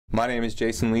My name is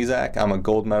Jason Lezak. I'm a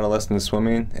gold medalist in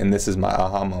swimming, and this is my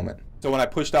aha moment. So when I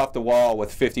pushed off the wall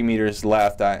with 50 meters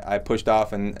left, I pushed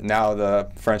off, and now the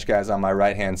French guy's on my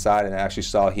right-hand side, and I actually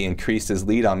saw he increased his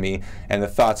lead on me, and the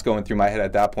thoughts going through my head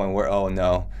at that point were, oh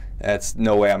no, that's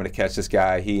no way I'm going to catch this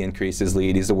guy. He increased his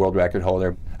lead. He's the world record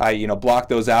holder. I blocked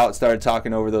those out, started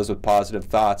talking over those with positive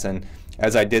thoughts, and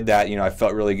as I did that, I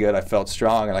felt really good. I felt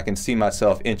strong, and I can see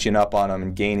myself inching up on him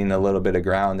and gaining a little bit of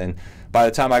ground. And by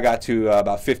the time I got to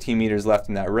about 15 meters left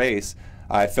in that race,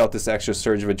 I felt this extra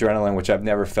surge of adrenaline, which I've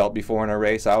never felt before in a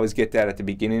race. I always get that at the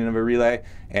beginning of a relay,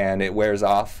 and it wears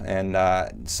off. And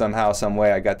somehow, some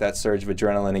way, I got that surge of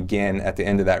adrenaline again at the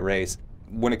end of that race.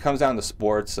 When it comes down to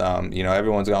sports,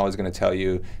 everyone's always going to tell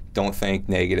you don't think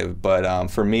negative. But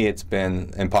for me, it's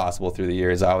been impossible through the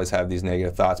years. I always have these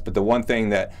negative thoughts. But the one thing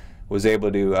that was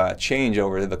able to change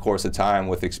over the course of time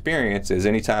with experience is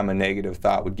anytime a negative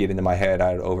thought would get into my head,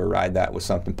 I'd override that with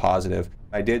something positive.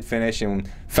 I did finish and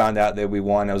found out that we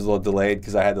won. I was a little delayed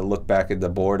because I had to look back at the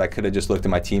board. I could have just looked at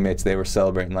my teammates. They were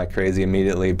celebrating like crazy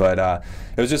immediately. But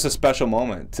it was just a special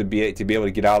moment to be able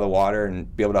to get out of the water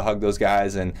and be able to hug those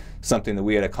guys, and something that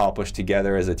we had accomplished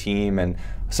together as a team, and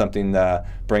something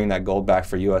bringing that gold back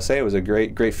for USA was a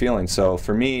great feeling. So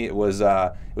for me, it was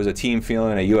a team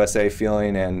feeling, a USA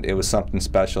feeling, and it was something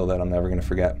special that I'm never going to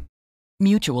forget.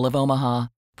 Mutual of Omaha,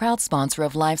 proud sponsor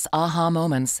of life's aha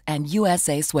moments and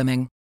USA Swimming.